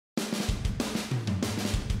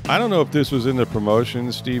I don't know if this was in the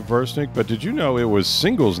promotion, Steve Versnick, but did you know it was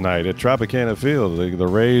singles night at Tropicana Field, the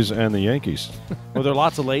Rays and the Yankees? Were there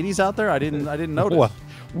lots of ladies out there? I didn't notice.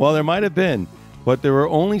 Well, there might have been, but there were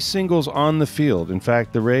only singles on the field. In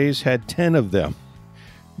fact, the Rays had 10 of them.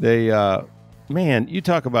 They, man, you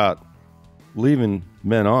talk about leaving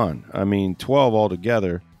men on. I mean, 12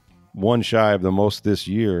 altogether, one shy of the most this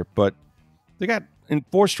year, but they got in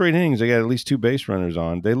 4 straight innings, they got at least 2 base runners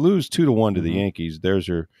on. They lose 2-1 to the Yankees. There's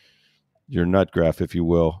your nut graph, if you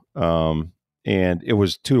will. And it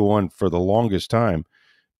was 2-1 for the longest time.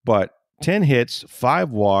 But 10 hits, 5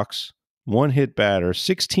 walks, 1 hit batter,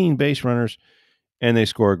 16 base runners, and they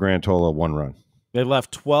score a grand total of 1 run. They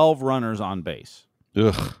left 12 runners on base.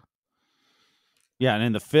 Ugh. Yeah, and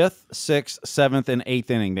in the 5th, 6th, 7th, and 8th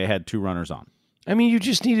inning, they had 2 runners on. I mean, you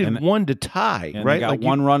just needed one to tie, and right? They got like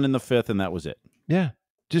 1 run in the 5th, and that was it. Yeah.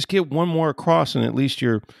 Just get one more across, and at least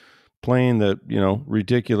you're playing the,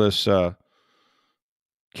 ridiculous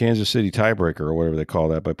Kansas City tiebreaker or whatever they call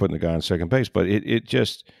that by putting the guy on second base. But it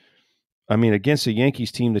just, I mean, against a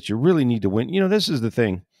Yankees team that you really need to win, this is the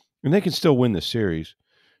thing. And they can still win the series.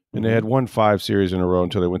 And they had won 5 series in a row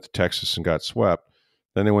until they went to Texas and got swept.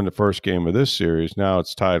 Then they won the first game of this series. Now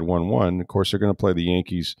it's tied 1-1. Of course, they're going to play the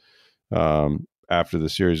Yankees after the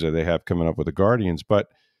series that they have coming up with the Guardians. But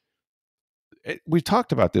we've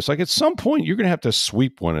talked about this. Like, at some point, you're going to have to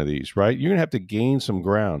sweep one of these, right? You're going to have to gain some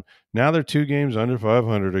ground. Now they're 2 games under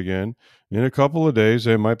 500 again. In a couple of days,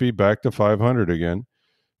 they might be back to 500 again.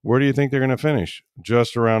 Where do you think they're going to finish?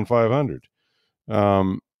 Just around 500,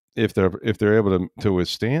 if they're able to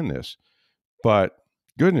withstand this. But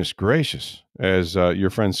goodness gracious, as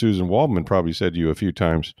your friend Susan Waldman probably said to you a few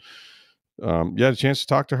times, you had a chance to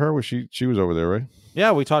talk to her? She was over there, right?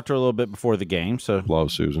 Yeah, we talked to her a little bit before the game. So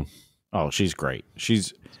love Susan. Oh, she's great. She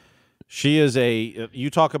is you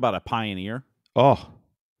talk about a pioneer. Oh,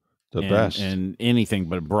 the best. And anything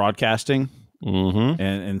but broadcasting. Mm-hmm.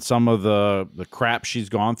 And some of the crap she's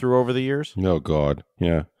gone through over the years. Oh, God.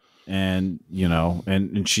 Yeah. And,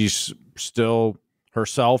 and she's still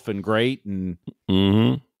herself and great. And,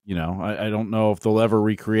 I don't know if they'll ever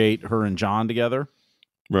recreate her and John together.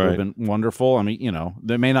 Right. It would have been wonderful. I mean,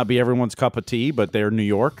 they may not be everyone's cup of tea, but they're New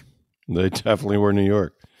York. They definitely were New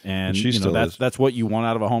York. And that's what you want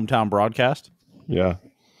out of a hometown broadcast. Yeah.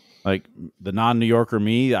 Like the non-New Yorker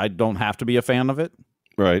me, I don't have to be a fan of it.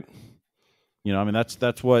 Right. I mean,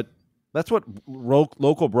 that's what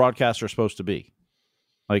local broadcasts are supposed to be.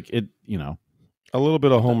 Like it, a little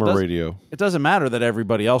bit of Homer radio. It doesn't matter that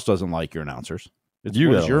everybody else doesn't like your announcers. It's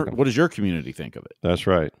what does your community think of it? That's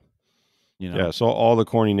right. Yeah, so all the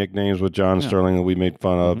corny nicknames with John Sterling that we made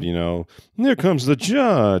fun of, here comes the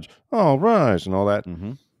judge, all rise, and all that.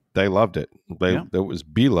 Mm-hmm. They loved it. It was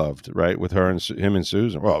beloved, right, with her and him and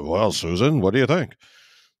Susan. Well, Susan, what do you think?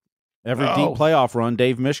 Every deep playoff run,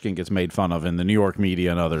 Dave Mishkin gets made fun of in the New York media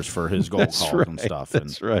and others for his goal calls and stuff.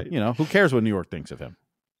 That's right. Who cares what New York thinks of him?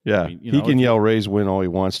 Yeah, he can yell Rays win all he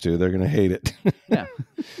wants to. They're going to hate it. Yeah.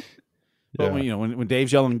 But when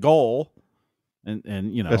Dave's yelling goal, and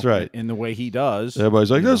that's right, in the way he does, everybody's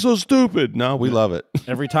like, that's so stupid. No, we love it.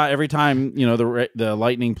 Every time the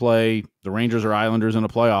Lightning play the Rangers or Islanders in a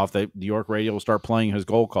playoff, New York radio will start playing his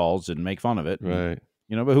goal calls and make fun of it. Right.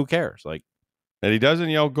 And, but who cares? Like, and he doesn't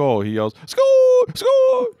yell goal. He yells score,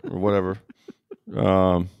 score, or whatever.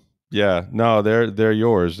 Yeah, no, they're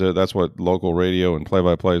yours. That's what local radio and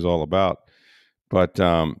play-by-play is all about. But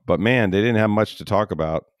man, they didn't have much to talk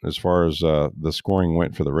about as far as the scoring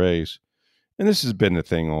went for the Rays. And this has been the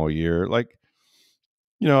thing all year. Like,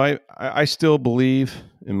 I still believe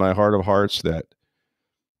in my heart of hearts that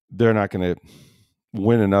they're not going to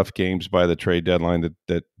win enough games by the trade deadline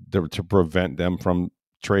that to prevent them from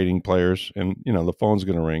trading players. And, the phone's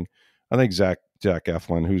going to ring. I think Jack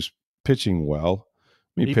Eflin, who's pitching well.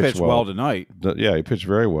 He pitched well tonight. Yeah, he pitched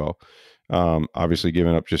very well. Obviously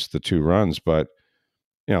giving up just the 2 runs, but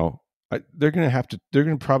they're going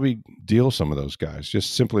to probably deal some of those guys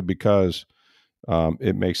just simply because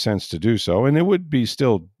it makes sense to do so. And it would be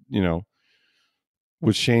still,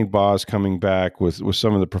 with Shane Baz coming back with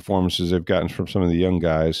some of the performances they've gotten from some of the young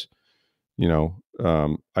guys,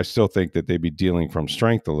 I still think that they'd be dealing from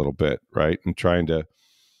strength a little bit, right? And trying to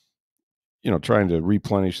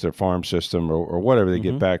replenish their farm system or whatever they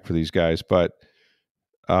get back for these guys. But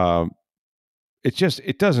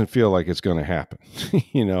it doesn't feel like it's going to happen,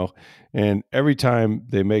 and every time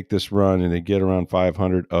they make this run and they get around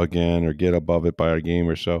 500 again or get above it by a game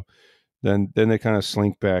or so, then they kind of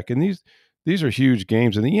slink back. And these are huge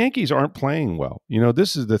games, and the Yankees aren't playing well.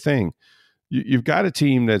 This is the thing. You've got a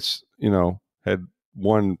team that's, had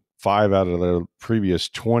won 5 out of the previous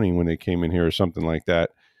 20 when they came in here or something like that.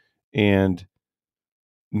 And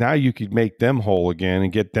now you could make them whole again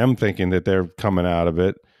and get them thinking that they're coming out of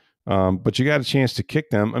it. But you got a chance to kick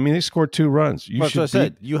them. I mean, they scored 2 runs. That's what I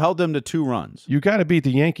said. You held them to 2 runs. You got to beat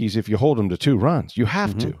the Yankees if you hold them to 2 runs. You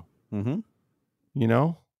have to. Mm-hmm. You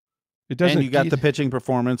know? It doesn't. And you got the pitching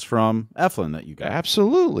performance from Eflin that you got.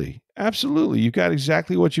 Absolutely. Absolutely. You got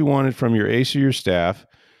exactly what you wanted from your ace of your staff.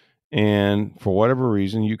 And for whatever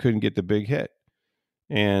reason, you couldn't get the big hit.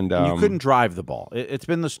 And you couldn't drive the ball. It's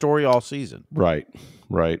been the story all season. Right.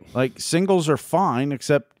 Like, singles are fine,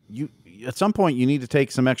 except at some point you need to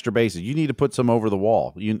take some extra bases. You need to put some over the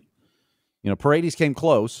wall. You know, Paredes came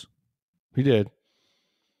close. He did.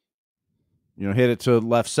 You know, hit it to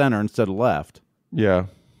left center instead of left. Yeah.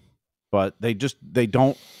 But they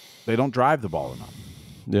don't drive the ball enough.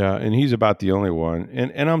 Yeah, and he's about the only one.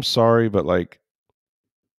 And I'm sorry, but like,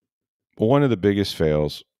 one of the biggest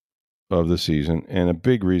fails of the season, and a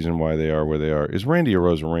big reason why they are where they are, is Randy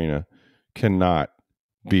Arozarena cannot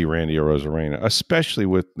be Randy Arozarena, especially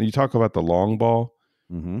with, you talk about the long ball.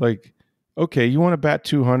 Mm-hmm. Like, okay, you want to bat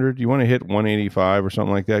 200, you want to hit 185 or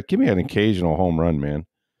something like that, give me an occasional home run, man.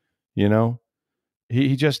 You know?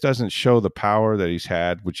 He just doesn't show the power that he's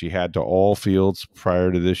had, which he had to all fields prior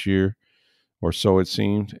to this year, or so it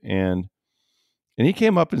seemed. And he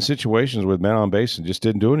came up in situations with men on base and just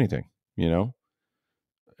didn't do anything, you know?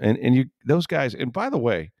 And you, those guys, and by the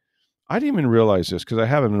way, I didn't even realize this because I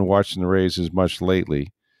haven't been watching the Rays as much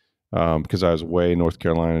lately because I was away in North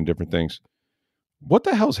Carolina and different things. What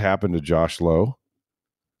the hell's happened to Josh Lowe?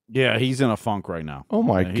 Yeah, he's in a funk right now. Oh,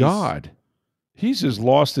 my God. He's as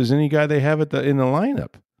lost as any guy they have in the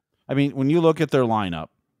lineup. I mean, when you look at their lineup,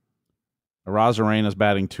 Arozarena's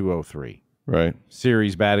batting 203. Right.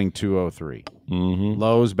 Siri's batting 203. Mm-hmm.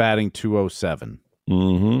 Lowe's batting 207.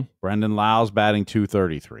 Mm-hmm. Brendan Lau's batting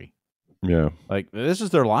 233. Yeah. Like, this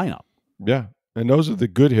is their lineup. Yeah. And those are the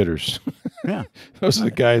good hitters. Yeah. Those are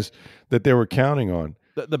the guys that they were counting on.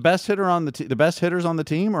 The best hitter on the best hitters on the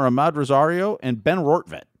team are Ahmad Rosario and Ben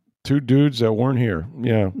Rortvedt. 2 dudes that weren't here.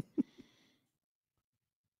 Yeah.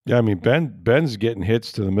 Yeah, I mean, Ben's getting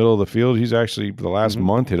hits to the middle of the field. He's actually, the last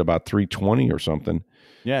month, hit about 320 or something.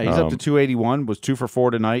 Yeah, he's up to 281, was 2 for 4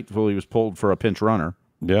 tonight until he was pulled for a pinch runner.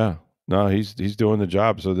 Yeah. No, he's doing the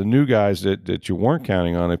job. So the new guys that you weren't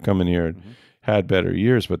counting on have come in here and had better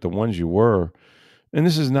years, but the ones you were, and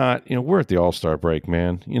this is not, we're at the All-Star break,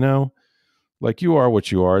 man. Like, you are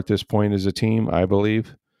what you are at this point as a team, I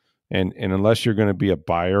believe. And unless you're going to be a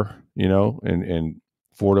buyer, and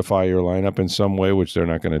fortify your lineup in some way, which they're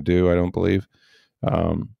not going to do, I don't believe,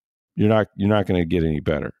 you're not going to get any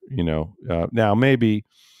better, Now, maybe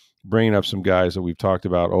bringing up some guys that we've talked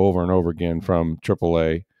about over and over again from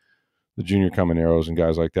AAA, the junior Camaneros and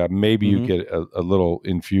guys like that, maybe you get a little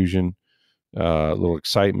infusion, a little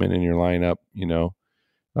excitement in your lineup,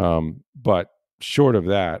 but short of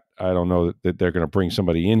that, I don't know that they're going to bring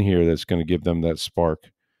somebody in here that's going to give them that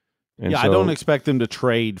spark. And I don't expect them to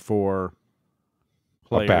trade for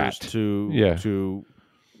players to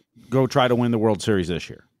go try to win the World Series this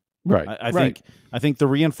year. Right. I think the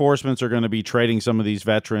reinforcements are going to be trading some of these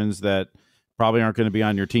veterans that probably aren't going to be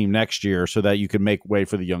on your team next year so that you can make way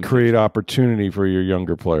for the young create opportunity for your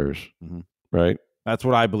younger players. Right. That's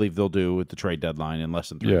what I believe they'll do with the trade deadline in less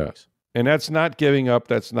than 3 weeks. And that's not giving up.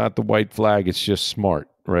 That's not the white flag. It's just smart,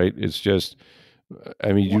 right? It's just,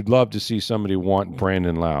 I mean, you'd love to see somebody want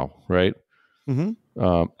Brandon Lau, right? I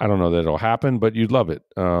don't know that it'll happen, but you'd love it.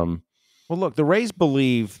 Well, look, the Rays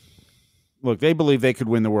believe they could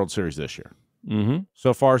win the World Series this year.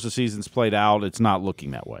 So far as the season's played out, it's not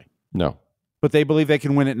looking that way. No. But they believe they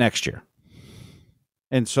can win it next year.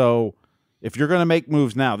 And so if you're going to make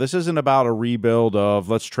moves now, this isn't about a rebuild of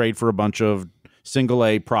let's trade for a bunch of single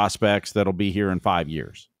A prospects that'll be here in 5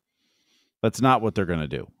 years. That's not what they're going to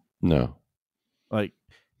do. No. Like,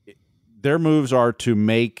 their moves are to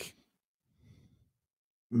make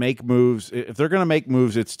moves. If they're going to make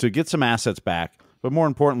moves, it's to get some assets back, but more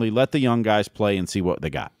importantly, let the young guys play and see what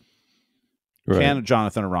they got. Right. Can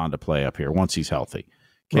Jonathan Aranda play up here once he's healthy?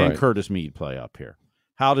 Can Curtis Meade play up here?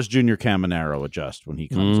 How does Junior Caminero adjust when he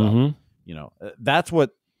comes up? That's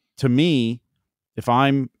what, to me, if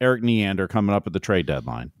I'm Eric Neander coming up at the trade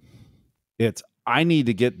deadline, it's I need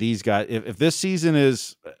to get these guys. If this season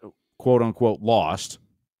is quote unquote lost,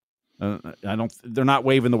 they're not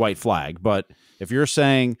waving the white flag. But if you're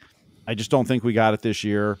saying, I just don't think we got it this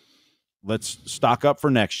year, let's stock up for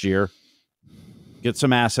next year, get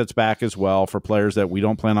some assets back as well for players that we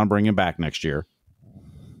don't plan on bringing back next year.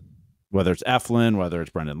 Whether it's Eflin, whether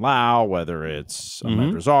it's Brendan Lau, whether it's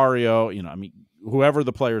Ahmed Rosario, whoever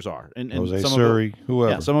the players are. And Jose Suri,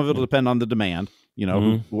 whoever. Yeah, some of it will depend on the demand,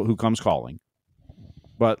 who comes calling.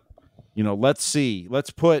 But Let's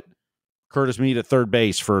put Curtis Mead at third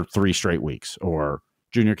base for 3 straight weeks, or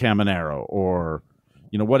Junior Caminero, or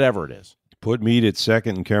whatever it is. Put Mead at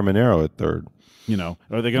second and Caminero at third.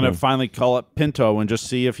 Are they going to finally call up Pinto and just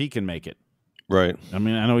see if he can make it? Right. I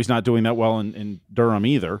mean, I know he's not doing that well in Durham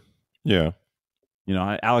either. Yeah.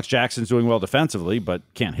 Alex Jackson's doing well defensively, but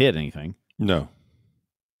can't hit anything. No.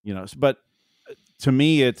 But to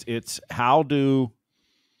me, it's how do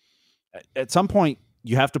at some point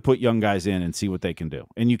you have to put young guys in and see what they can do,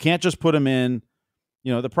 and you can't just put them in.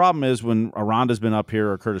 The problem is when Aranda's been up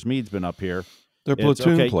here or Curtis Mead's been up here, they're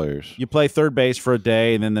platoon players. You play third base for a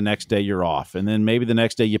day, and then the next day you're off, and then maybe the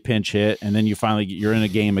next day you pinch hit, and then you're in a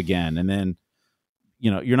game again, and then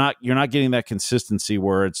you're not getting that consistency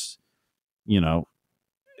where it's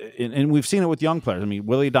and we've seen it with young players. I mean,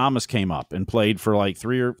 Willie Adames came up and played for like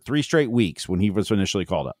three straight weeks when he was initially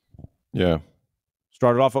called up. Yeah.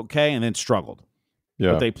 Started off okay and then struggled.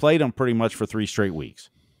 Yeah. But they played him pretty much for 3 straight weeks.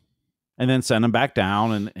 And then sent him back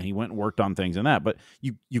down, and he went and worked on things and that. But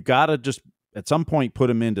you got to just at some point put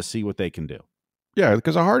him in to see what they can do. Yeah,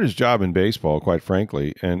 because the hardest job in baseball, quite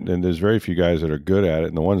frankly, and there's very few guys that are good at it,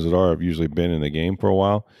 and the ones that are have usually been in the game for a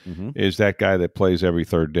while, is that guy that plays every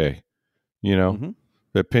third day.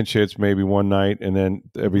 That pinch hits maybe one night, and then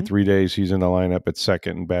every 3 days he's in the lineup at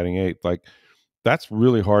second and batting eighth. Like, that's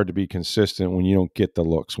really hard to be consistent when you don't get the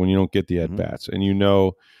looks, when you don't get the at-bats. And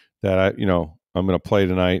that I'm going to play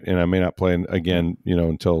tonight, and I may not play again,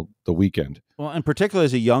 until the weekend. Well, and particularly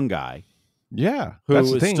as a young guy. Yeah. Who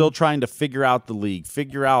is still trying to figure out the league,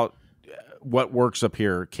 figure out what works up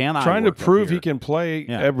here. Trying to prove he can play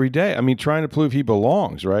every day. I mean, trying to prove he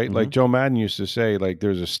belongs, right? Like Joe Madden used to say, like,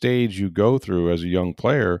 there's a stage you go through as a young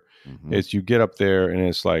player. It's you get up there and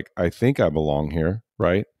it's like, I think I belong here,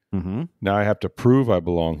 right? Now I have to prove I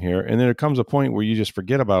belong here. And then there comes a point where you just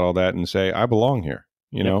forget about all that and say, I belong here,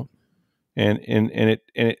 know?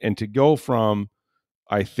 And to go from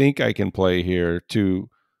I think I can play here to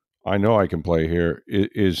I know I can play here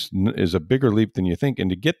is a bigger leap than you think.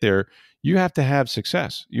 And to get there, you have to have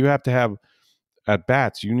success. You have to have at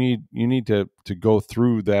bats. You need to go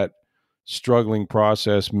through that struggling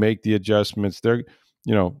process, make the adjustments. The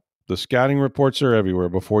scouting reports are everywhere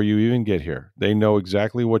before you even get here. They know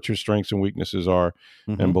exactly what your strengths and weaknesses are.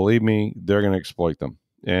 And believe me, they're going to exploit them.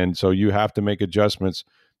 And so you have to make adjustments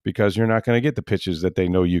because you're not going to get the pitches that they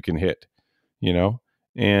know you can hit,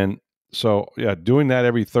 And so, yeah, doing that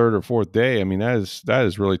every third or fourth day, I mean, that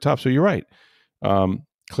is really tough. So you're right.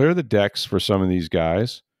 Clear the decks for some of these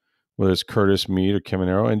guys, whether it's Curtis Mead or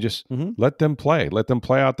Caminero, and just let them play. Let them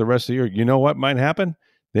play out the rest of the year. You know what might happen?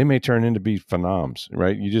 They may turn into be phenoms,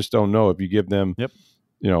 right? You just don't know if you give them,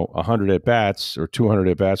 100 at-bats or 200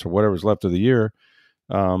 at-bats or whatever's left of the year.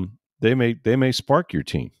 They may spark your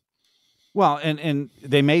team. Well, and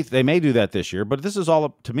they may do that this year, but this is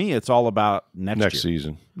all to me. It's all about next year.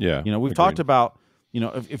 Season. Yeah, we've talked about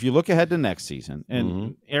if you look ahead to next season,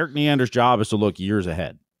 and Eric Neander's job is to look years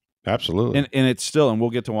ahead. Absolutely, and it's still, and we'll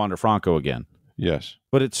get to Wander Franco again. Yes,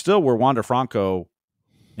 but it's still where Wander Franco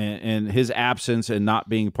and his absence and not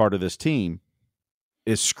being part of this team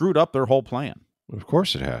is screwed up their whole plan. Of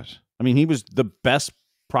course, it has. I mean, he was the best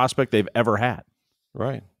prospect they've ever had.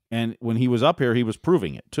 Right. And when he was up here, he was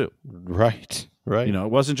proving it too. Right.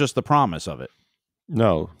 It wasn't just the promise of it.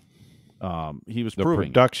 No. He was the proving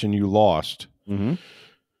production you lost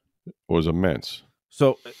was immense.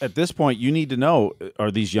 So at this point, you need to know,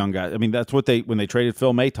 are these young guys? I mean, that's what when they traded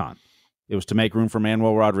Phil Maton, it was to make room for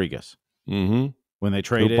Manuel Rodriguez. When they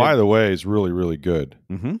traded, who, by the way, is really, really good.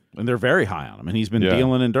 And they're very high on him, and he's been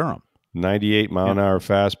dealing in Durham. 98-mile-an-hour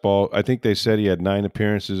fastball. I think they said he had 9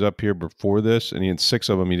 appearances up here before this, and he had 6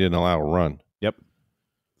 of them he didn't allow to run. Yep.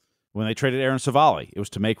 When they traded Aaron Savali, it was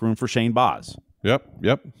to make room for Shane Baz.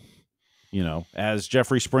 Yep. As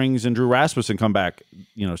Jeffrey Springs and Drew Rasmussen come back,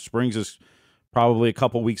 Springs is probably a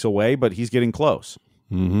couple weeks away, but he's getting close.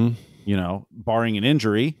 Barring an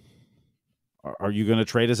injury, are you going to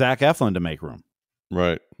trade a Zach Eflin to make room?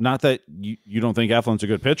 Right. Not that you don't think Eflin's a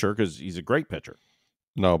good pitcher, because he's a great pitcher.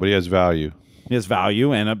 No, but he has value. He has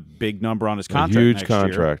value and a big number on his contract. A huge next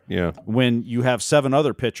contract, year, when you have 7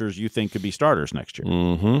 other pitchers you think could be starters next year.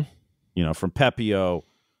 From Pepio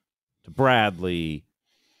to Bradley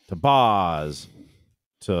to Baz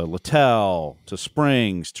to Littell to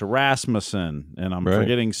Springs to Rasmussen, and I'm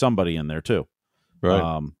forgetting somebody in there too. Right.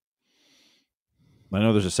 I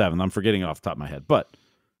know there's a 7th. I'm forgetting off the top of my head, but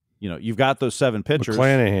you've got those 7 pitchers.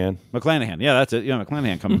 McClanahan. Yeah, that's it.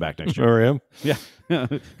 McClanahan coming back next year. Or him. Yeah.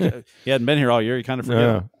 He hadn't been here all year. You kind of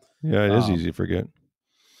forget. Yeah, it is easy to forget.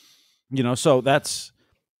 So that's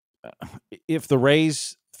if the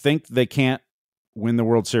Rays think they can't win the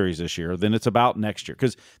World Series this year, then it's about next year.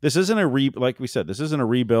 Because this isn't like we said, this isn't a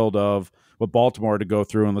rebuild of what Baltimore had to go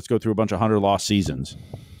through, and let's go through a bunch of 100-loss seasons.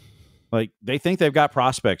 Like, they think they've got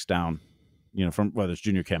prospects down, from whether it's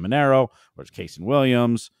Junior Caminero or it's Casey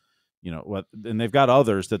Williams, and they've got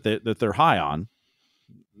others that they're high on.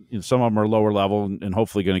 Some of them are lower level and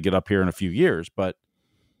hopefully going to get up here in a few years, but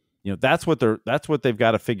that's what they've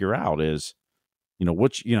got to figure out is,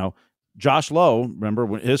 Josh Lowe, remember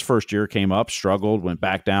when his first year came up, struggled, went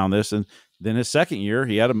back down and then his second year,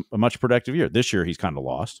 he had a much productive year. This year, he's kind of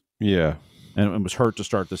lost. Yeah. And was hurt to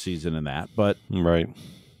start the season in that. But right.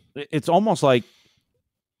 It's almost like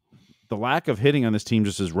the lack of hitting on this team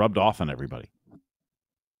just has rubbed off on everybody.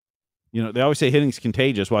 They always say hitting's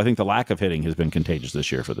contagious. Well, I think the lack of hitting has been contagious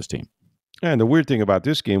this year for this team. And the weird thing about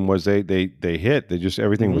this game was they hit. They just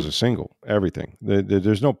everything was a single. Everything.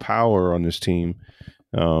 There's no power on this team.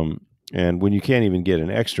 And when you can't even get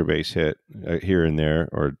an extra base hit here and there,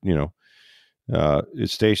 or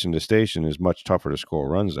it's station to station, is much tougher to score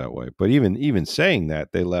runs that way. But even saying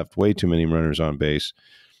that, they left way too many runners on base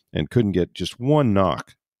and couldn't get just one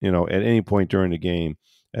knock. At any point during the game,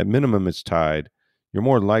 at minimum, it's tied. You're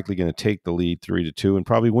more than likely going to take the lead 3-2 and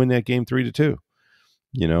probably win that game 3-2.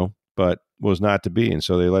 But was not to be, and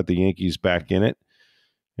so they let the Yankees back in it,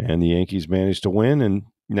 and the Yankees managed to win. And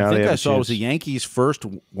now I saw it was the Yankees' first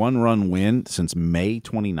one-run win since May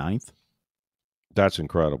 29th. That's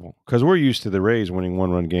incredible, because we're used to the Rays winning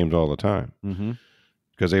one-run games all the time.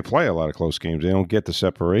 Because they play a lot of close games. They don't get the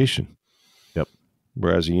separation. Yep.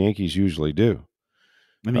 Whereas the Yankees usually do.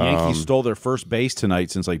 And the Yankees stole their first base tonight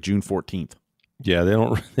since like June 14th. Yeah, they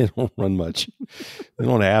don't run much. They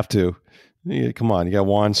don't have to. Yeah, come on, you got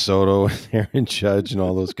Juan Soto, Aaron Judge, and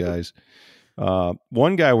all those guys.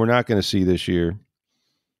 One guy we're not going to see this year,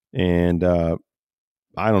 and I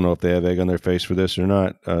don't know if they have egg on their face for this or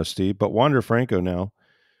not, Steve, but Wander Franco now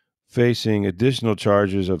facing additional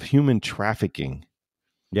charges of human trafficking.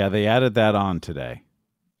 Yeah, they added that on today,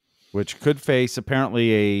 which could face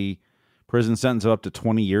apparently a prison sentence of up to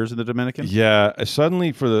 20 years in the Dominican. Yeah,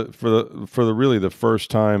 suddenly for the really the first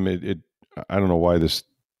time, it I don't know why this.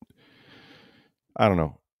 I don't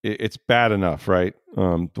know. It's bad enough, right?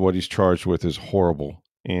 What he's charged with is horrible,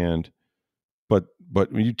 but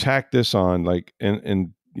when you tack this on, like,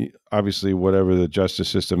 and obviously whatever the justice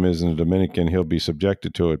system is in the Dominican, he'll be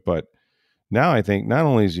subjected to it. But now I think not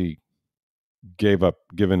only is he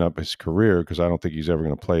given up his career, because I don't think he's ever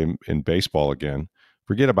going to play in baseball again.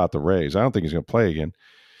 Forget about the Rays. I don't think he's going to play again,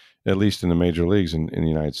 at least in the major leagues in the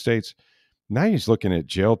United States. Now he's looking at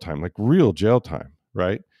jail time, like real jail time,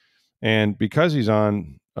 right? And because he's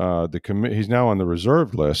on he's now on the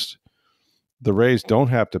reserved list, the Rays don't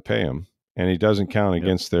have to pay him, and he doesn't count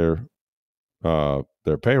against their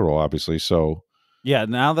payroll, obviously. So yeah,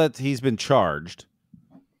 now that he's been charged,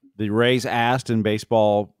 the Rays asked, and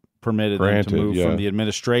baseball permitted them to move from the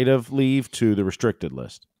administrative leave to the restricted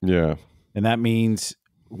list. Yeah, and that means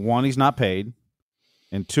 1, he's not paid,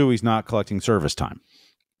 and 2, he's not collecting service time.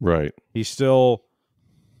 Right. He's still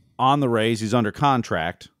on the Rays. He's under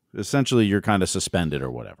contract. Essentially, you're kind of suspended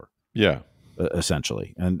or whatever. Yeah,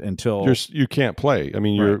 essentially, and until you can't play. I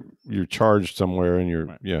mean, you're charged somewhere, and you're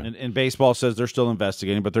And baseball says they're still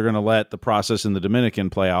investigating, but they're going to let the process in the Dominican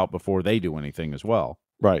play out before they do anything as well.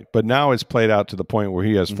 Right, but now it's played out to the point where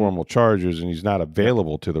he has formal charges, and he's not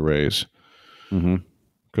available to the Rays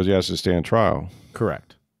because he has to stand trial.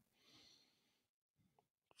 Correct.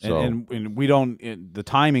 So. And we don't. The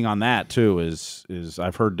timing on that too is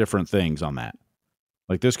I've heard different things on that.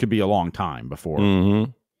 Like, this could be a long time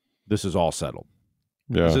before this is all settled.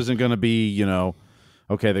 Yeah. This isn't going to be,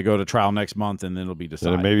 okay, they go to trial next month and then it'll be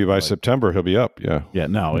decided. And maybe by September he'll be up. Yeah. Yeah.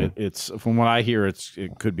 No, it's from what I hear, it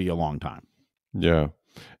could be a long time. Yeah.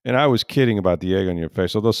 And I was kidding about the egg on your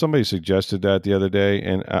face, although somebody suggested that the other day,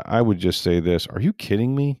 and I would just say this: are you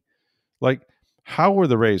kidding me? Like, how were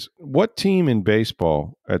the Rays? What team in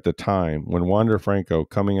baseball at the time when Wander Franco,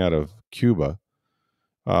 coming out of Cuba,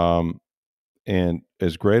 and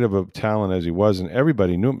as great of a talent as he was, and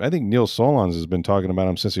everybody knew him. I think Neil Solondz has been talking about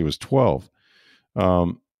him since he was 12.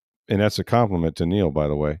 And that's a compliment to Neil, by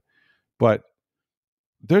the way. But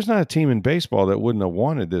there's not a team in baseball that wouldn't have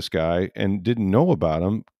wanted this guy and didn't know about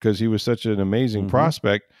him because he was such an amazing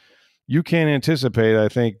prospect. You can't anticipate, I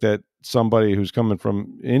think, that somebody who's coming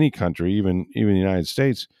from any country, even the United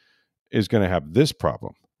States, is going to have this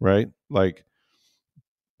problem, right? Like,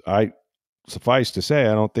 suffice to say,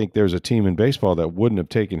 I don't think there's a team in baseball that wouldn't have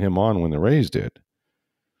taken him on when the Rays did.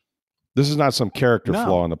 This is not some character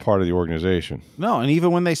flaw on the part of the organization. No, and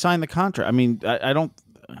even when they signed the contract, I mean, I don't,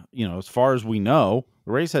 as far as we know,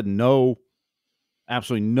 the Rays had no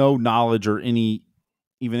absolutely no knowledge or any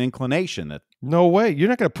even inclination that. No way. You're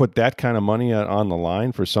not going to put that kind of money on the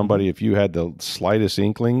line for somebody if you had the slightest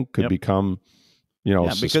inkling could become,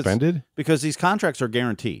 suspended. Because these contracts are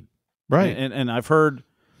guaranteed, right? And I've heard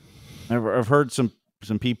some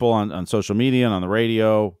people on social media and on the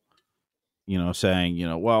radio, saying,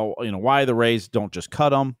 why the Rays don't just cut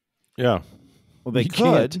them. Yeah. Well, they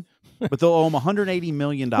could, but they'll owe them $180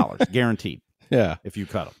 million guaranteed. Yeah. If you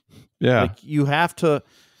cut them. Yeah. Like you have to,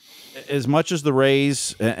 as much as the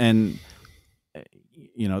Rays and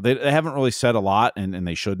they haven't really said a lot and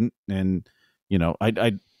they shouldn't. And,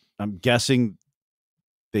 I'm guessing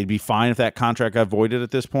they'd be fine if that contract got voided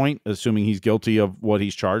at this point, assuming he's guilty of what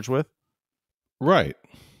he's charged with. Right.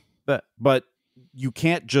 But you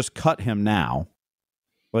can't just cut him now,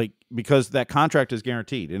 because that contract is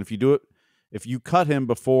guaranteed. And if you cut him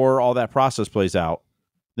before all that process plays out,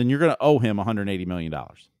 then you're going to owe him $180 million.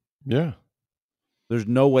 Yeah. There's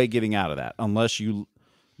no way getting out of that unless you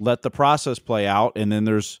let the process play out. And then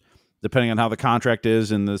there's, depending on how the contract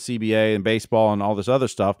is and the CBA and baseball and all this other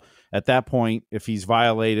stuff, at that point, if he's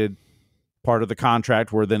violated part of the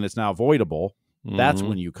contract where then it's now voidable, that's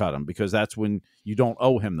when you cut him, because that's when you don't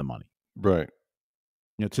owe him the money. Right.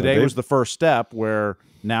 Today was the first step where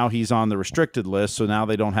now he's on the restricted list, so now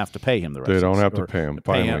they don't have to pay him the rest. They don't have to pay him.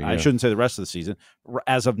 Finally, I shouldn't say the rest of the season.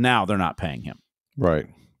 As of now, they're not paying him. Right.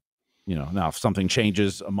 Now if something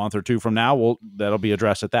changes a month or two from now, that'll be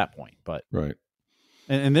addressed at that point. But right.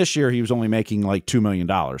 And this year he was only making like $2 million,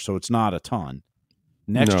 so it's not a ton.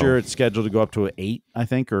 Next year it's scheduled to go up to 8, I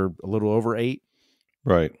think, or a little over 8.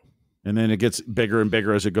 Right. And then it gets bigger and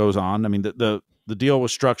bigger as it goes on. I mean, the deal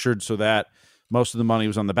was structured so that most of the money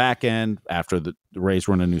was on the back end after the Rays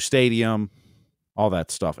were in a new stadium, all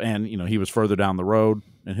that stuff. And, he was further down the road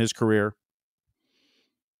in his career.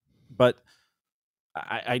 But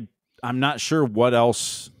I'm not sure what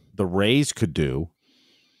else the Rays could do.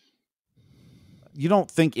 You don't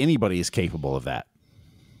think anybody is capable of that.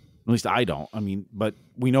 At least I don't. I mean, but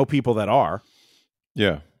we know people that are.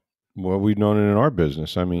 Yeah. Well, we've known it in our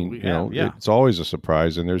business. I mean, it's always a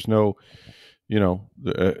surprise, and there's no,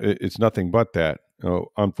 it's nothing but that.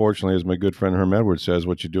 Unfortunately, as my good friend Herm Edwards says,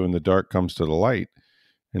 what you do in the dark comes to the light,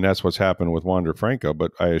 and that's what's happened with Wander Franco.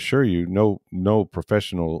 But I assure you, no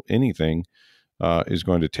professional anything is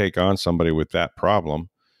going to take on somebody with that problem,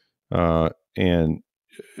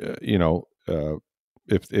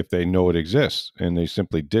 if they know it exists, and they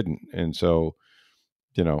simply didn't, and so.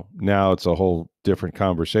 Now it's a whole different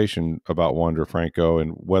conversation about Wander Franco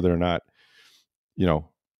and whether or not,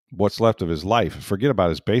 what's left of his life. Forget about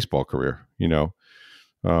his baseball career.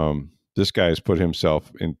 This guy has put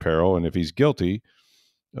himself in peril, and if he's guilty,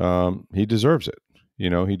 he deserves it.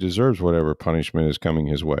 He deserves whatever punishment is coming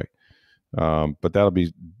his way. But that'll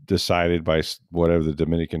be decided by whatever the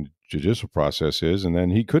Dominican judicial process is, and then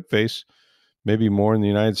he could face maybe more in the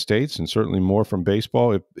United States, and certainly more from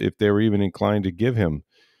baseball if they were even inclined to give him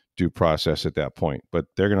due process at that point. But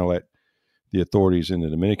they're going to let the authorities in the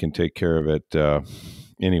Dominican take care of it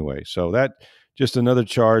anyway. So that just another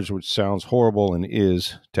charge, which sounds horrible and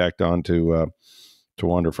is tacked on to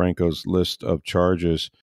Wander Franco's list of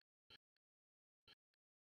charges.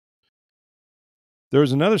 There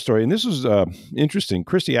was another story, and this was interesting.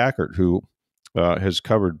 Christy Ackert, who has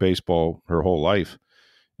covered baseball her whole life,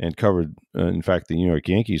 and covered, in fact, the New York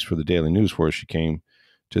Yankees for the Daily News before she came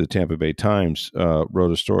to the Tampa Bay Times,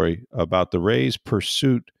 wrote a story about the Rays'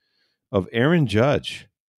 pursuit of Aaron Judge.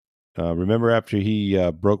 Remember after he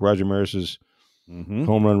broke Roger Maris's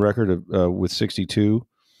home run record with 62,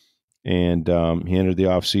 and he entered the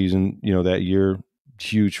offseason, that year,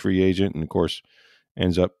 huge free agent, and of course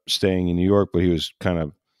ends up staying in New York, but he was kind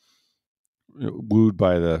of wooed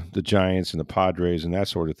by the Giants and the Padres and that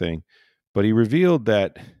sort of thing. But he revealed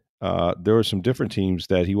that there were some different teams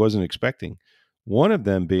that he wasn't expecting, one of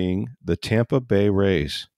them being the Tampa Bay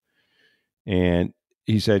Rays. And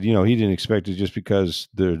he said, he didn't expect it just because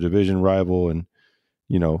they're a division rival, and,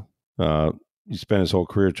 he spent his whole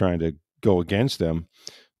career trying to go against them.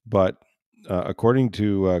 But according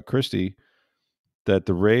to Christie, that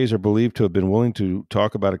the Rays are believed to have been willing to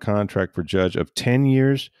talk about a contract for Judge of 10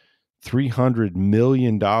 years, $300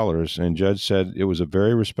 million. And Judge said it was a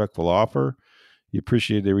very respectful offer. He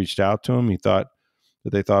appreciated they reached out to him. He thought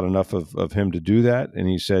that they thought enough of him to do that. And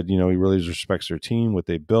he said, he really respects their team, what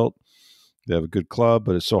they built. They have a good club,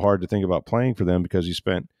 but it's so hard to think about playing for them because he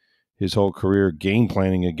spent his whole career game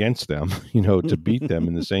planning against them, to beat them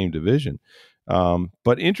in the same division.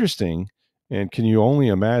 But interesting, and can you only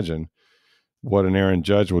imagine what an Aaron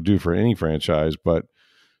Judge will do for any franchise? But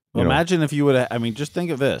Well, imagine if you would. I mean, just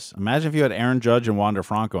think of this. Imagine if you had Aaron Judge and Wander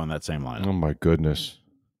Franco in that same lineup. Oh my goodness!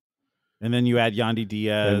 And then you add Yandy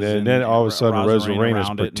Diaz, and then all of a sudden Rosarena is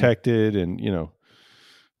protected, and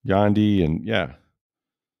Yandy, and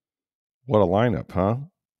what a lineup, huh?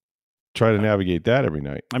 Try to navigate that every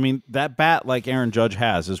night. I mean, that bat like Aaron Judge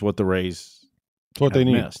has is what the Rays. That's what they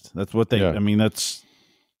need. Missed. That's what they. Yeah. I mean, that's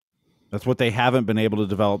what they haven't been able to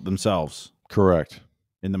develop themselves. Correct.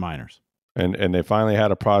 In the minors. And they finally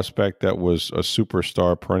had a prospect that was a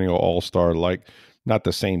superstar, perennial all-star, like not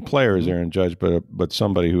the same player as Aaron Judge, but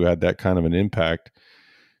somebody who had that kind of an impact,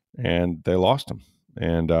 and they lost him.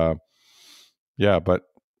 And but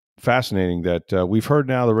fascinating that we've heard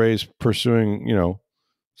now the Rays pursuing,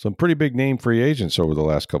 some pretty big name free agents over the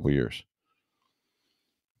last couple of years.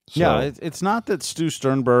 So, yeah, it's not that Stu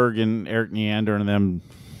Sternberg and Eric Neander and them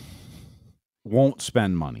won't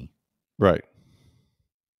spend money, right?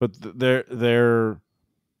 But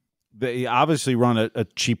they obviously run a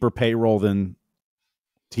cheaper payroll than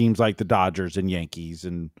teams like the Dodgers and Yankees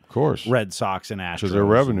and of course Red Sox and Astros. Because their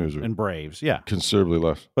revenues and Braves, yeah, considerably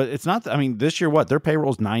less. But it's not. I mean, this year, their payroll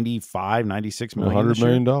is $96 million.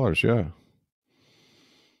 $100 million, yeah.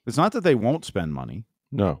 It's not that they won't spend money.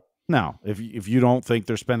 No. Now, if you don't think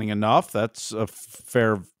they're spending enough, that's a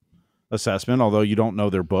fair assessment. Although you don't know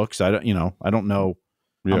their books, I don't know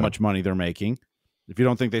how much money they're making. If you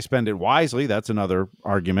don't think they spend it wisely, that's another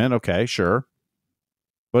argument. Okay, sure,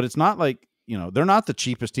 but it's not like they're not the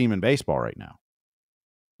cheapest team in baseball right now,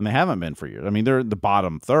 and they haven't been for years. I mean, they're the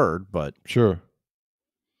bottom third, but sure,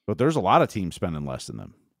 but there's a lot of teams spending less than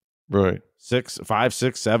them. Right, 5,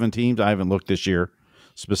 6, 7 teams. I haven't looked this year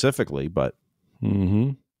specifically, but.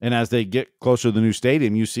 Mm-hmm. And as they get closer to the new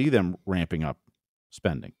stadium, you see them ramping up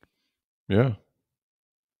spending. Yeah.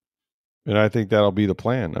 And I think that'll be the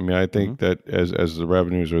plan. I mean, I think that as the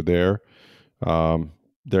revenues are there, they're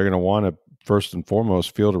going to want to, first and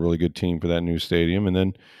foremost, field a really good team for that new stadium. And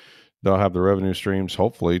then they'll have the revenue streams,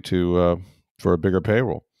 hopefully, for a bigger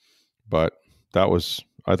payroll. But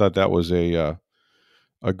I thought that was a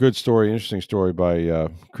good story, interesting story by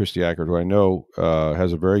Christy Ackert, who I know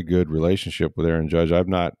has a very good relationship with Aaron Judge. I've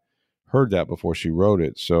not heard that before she wrote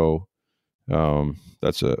it, so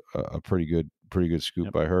that's a pretty good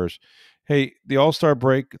scoop by hers. Hey, the All-Star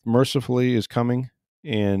break mercifully is coming,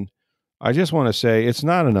 and I just want to say it's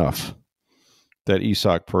not enough that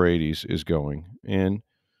Isaac Paredes is going. And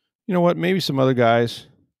you know what? Maybe some other guys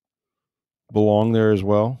belong there as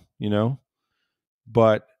well,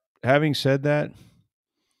 But having said that,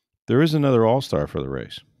 there is another All-Star for the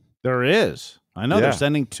Rays. There is. I know they're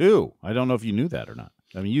sending 2. I don't know if you knew that or not.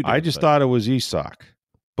 I mean, you did. I just thought it was Isaac.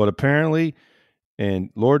 But apparently,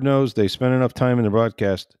 and Lord knows they spent enough time in the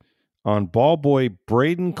broadcast on ball boy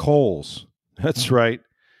Braden Coles. That's right.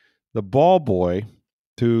 The ball boy,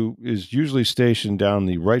 who is usually stationed down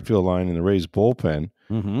the right field line in the Rays bullpen.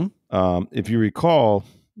 Mm-hmm. If you recall,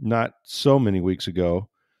 not so many weeks ago.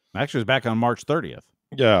 Actually, it was back on March 30th.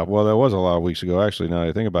 Yeah, well, that was a lot of weeks ago, actually, now that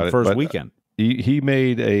I think about it. First weekend. He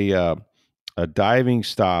made a diving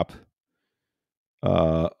stop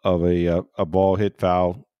of a ball hit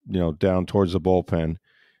foul, down towards the bullpen,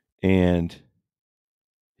 and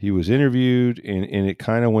he was interviewed, and it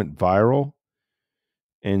kind of went viral.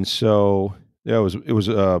 And so it was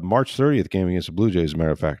March 30th game against the Blue Jays, as a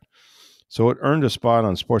matter of fact. So it earned a spot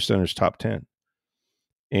on SportsCenter's top 10.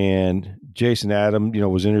 And Jason Adam,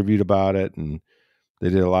 was interviewed about it, and they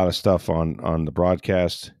did a lot of stuff on the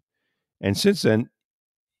broadcast. And since then,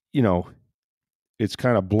 it's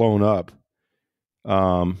kind of blown up.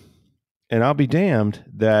 And I'll be damned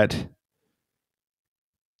that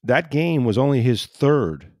game was only his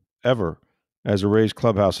 3rd ever as a Rays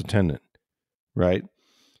clubhouse attendant, right?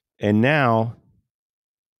 And now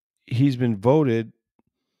he's been voted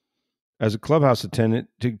as a clubhouse attendant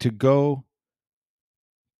to go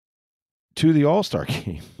to the All-Star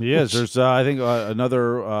game. He is. There's, I think,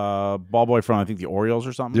 another ball boy from, I think, the Orioles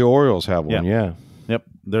or something. The Orioles have one, yeah. Yep.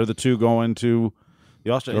 They're the 2 going to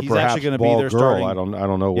the All-Star. He's actually going to be there starting. I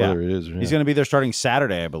don't know whether it is. He's going to be there starting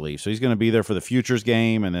Saturday, I believe. So he's going to be there for the Futures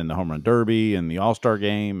game and then the Home Run Derby and the All-Star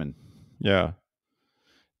game. And yeah.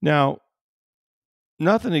 Now,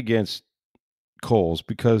 nothing against Coles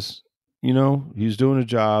because, he's doing a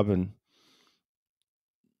job. And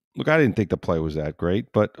look, I didn't think the play was that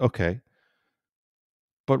great, but okay.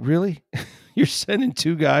 But really, you're sending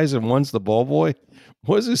 2 guys and one's the ball boy?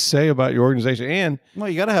 What does this say about your organization? And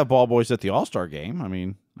you got to have ball boys at the All-Star game. I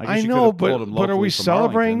mean, I know, but are we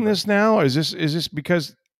celebrating this now? Is this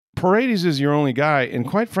because Paredes is your only guy? And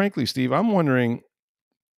quite frankly, Steve, I'm wondering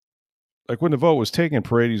like when the vote was taken,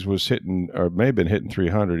 Paredes was hitting, or may have been hitting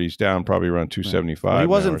 300. He's down probably around 275. Well, he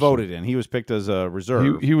wasn't now voted in. He was picked as a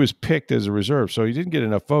reserve. He was picked as a reserve, so he didn't get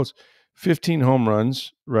enough votes. 15 home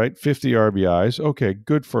runs, right? 50 RBIs. Okay,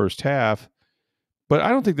 good first half. But I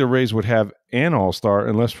don't think the Rays would have an all-star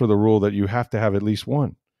unless for the rule that you have to have at least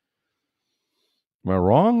one. Am I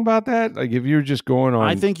wrong about that? Like if you're just going on,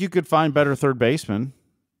 I think you could find better third basemen.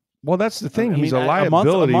 Well, that's the thing. He's a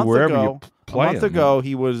liability wherever you play. A month ago,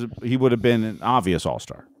 he would have been an obvious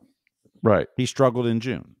all-star. Right. He struggled in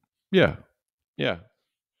June. Yeah.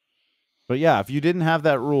 But yeah, if you didn't have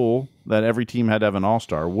that rule that every team had to have an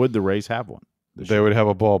all-star, would the Rays have one? They would have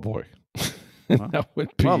a ball boy. That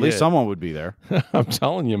would be at least someone would be there. I'm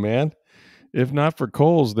telling you, man. If not for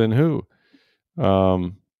Coles, then who?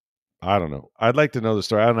 I don't know. I'd like to know the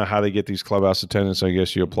story. I don't know how they get these clubhouse attendants. I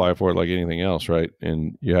guess you apply for it like anything else, right?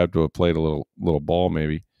 And you have to have played a little ball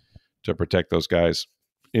maybe to protect those guys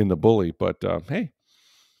in the bully. But hey,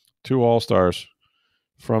 2 all-stars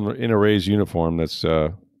in a Rays uniform that's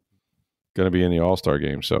going to be in the all-star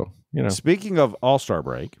game. So, Speaking of all-star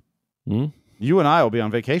break, you and I will be on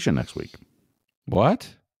vacation next week.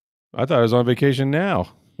 What? I thought I was on vacation now.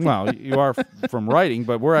 Well, you are from writing,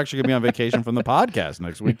 but we're actually going to be on vacation from the podcast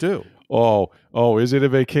next week, too. Oh, is it a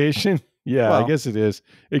vacation? Yeah, well, I guess it is.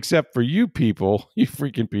 Except for you people, you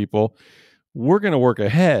freaking people, we're going to work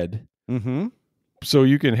ahead so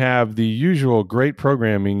you can have the usual great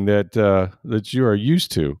programming that you are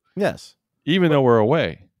used to. Yes. Even though we're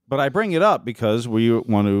away. But I bring it up because we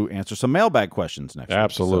want to answer some mailbag questions next week.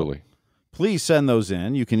 Absolutely. So please send those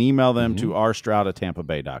in. You can email them to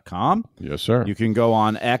rstroud@tampabay.com. Yes, sir. You can go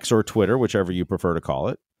on X or Twitter, whichever you prefer to call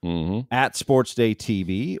it, at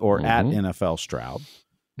SportsDayTV or at NFL Stroud.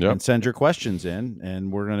 And send your questions in.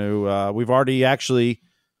 And we're going to, we've already actually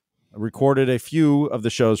recorded a few of the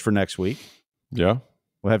shows for next week. Yeah.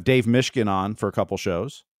 We'll have Dave Mishkin on for a couple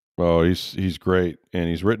shows. Oh, he's great. And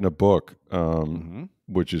he's written a book,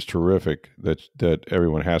 which is terrific, that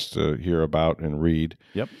everyone has to hear about and read.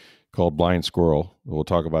 Yep. Called Blind Squirrel. We'll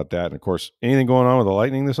talk about that. And, of course, anything going on with the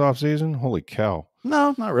Lightning this offseason? Holy cow.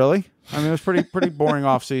 No, not really. I mean, it was pretty boring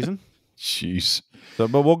offseason. Jeez. So,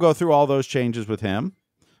 but we'll go through all those changes with him.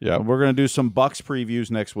 Yeah. We're going to do some Bucks previews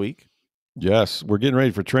next week. Yes. We're getting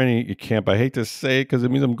ready for training camp. I hate to say it because it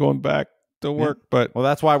means I'm going back to work. But well,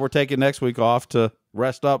 that's why we're taking next week off to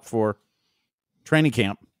rest up for training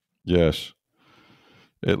camp. Yes.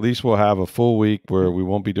 At least we'll have a full week where we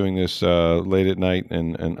won't be doing this late at night,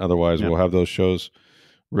 and otherwise we'll have those shows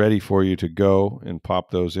ready for you to go and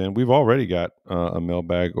pop those in. We've already got a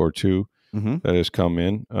mailbag or two that has come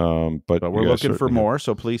in, but we're looking for more,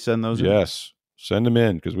 so please send those in. Yes, send them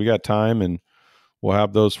in because we got time, and we'll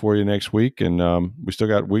have those for you next week. And we still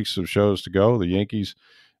got weeks of shows to go. The Yankees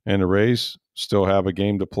and the Rays still have a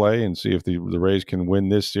game to play, and see if the Rays can win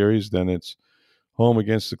this series. Then it's home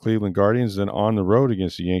against the Cleveland Guardians, then on the road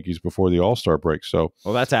against the Yankees before the All-Star break. So,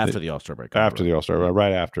 well, that's after the All-Star break. After the All-Star,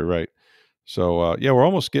 right after, right. So, we're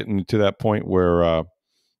almost getting to that point where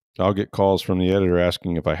I'll get calls from the editor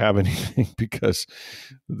asking if I have anything because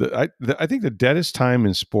I think the deadest time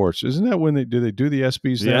in sports, isn't that when they do the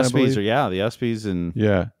ESPYs? The ESPYs the ESPYs and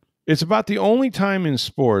yeah. It's about the only time in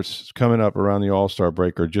sports coming up around the All-Star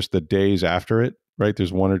break or just the days after it, right?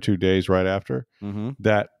 There's 1 or 2 days right after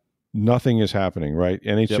that. Nothing is happening, right?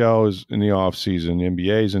 NHL is in the off season,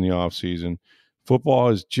 NBA is in the off season, football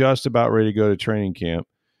is just about ready to go to training camp,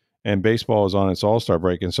 and baseball is on its all-star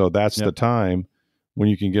break. And so that's the time when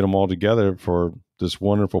you can get them all together for this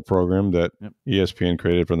wonderful program that ESPN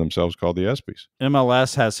created for themselves called the ESPYs.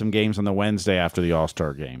 MLS has some games on the Wednesday after the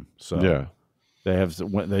All-Star game. So they have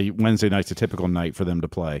the Wednesday night's a typical night for them to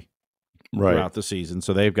play throughout the season.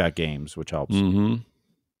 So they've got games, which helps.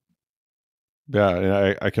 Yeah,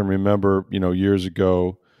 and I can remember, years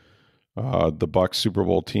ago, the Bucks Super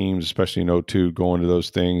Bowl teams, especially in 2002, going to those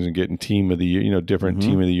things and getting team of the year, different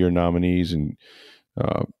team of the year nominees. And,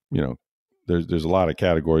 there's a lot of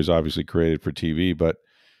categories obviously created for TV, but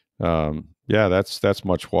that's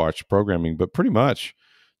much watched programming, but pretty much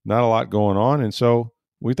not a lot going on. And so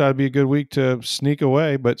we thought it'd be a good week to sneak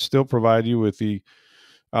away, but still provide you with the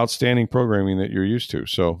outstanding programming that you're used to.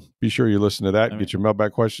 So be sure you listen to that. Get your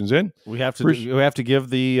mailbag questions in. We have to give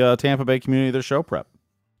the Tampa Bay community their show prep.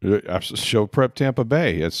 Show prep Tampa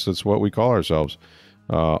Bay. That's what we call ourselves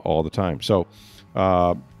all the time. So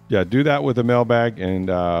do that with the mailbag,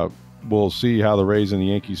 and we'll see how the Rays and the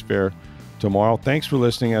Yankees fare tomorrow. Thanks for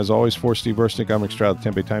listening. As always, for Steve Versnick, I'm Rick Stroud of the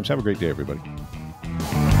Tampa Bay Times. Have a great day, everybody.